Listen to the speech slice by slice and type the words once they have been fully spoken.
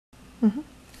Mhm.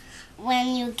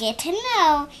 When you get to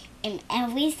know, in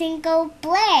every single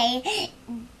play,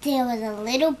 there was a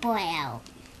little boy out.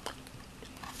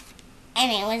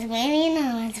 And it was raining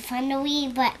and it was fun to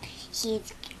read, but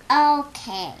he's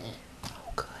okay.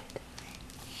 Oh, good.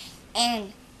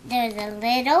 And there's a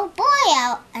little boy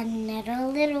out, another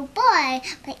little boy,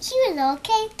 but he was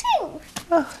okay too.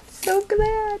 Oh, so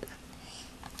glad.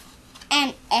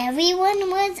 And everyone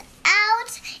was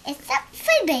out except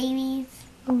for babies.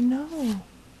 Oh, no.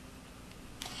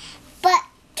 But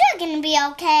they're gonna be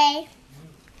okay.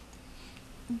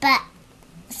 But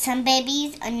some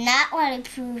babies are not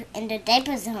waterproof and the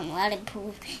diapers aren't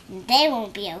waterproof and they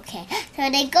won't be okay. So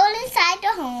they go inside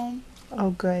the home. Oh,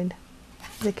 good.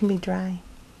 They can be dry.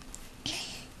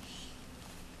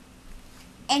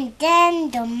 And then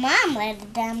the mom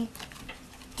let them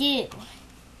do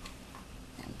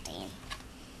something.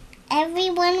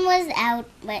 Everyone was out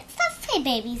but some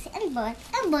babies and boys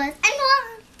and boys and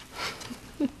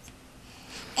boys.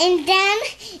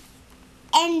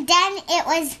 And then it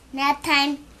was nap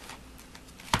time.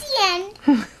 The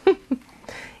end.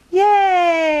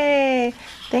 Yay!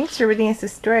 Thanks for reading us the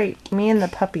story. Me and the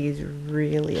puppies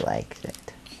really liked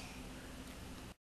it.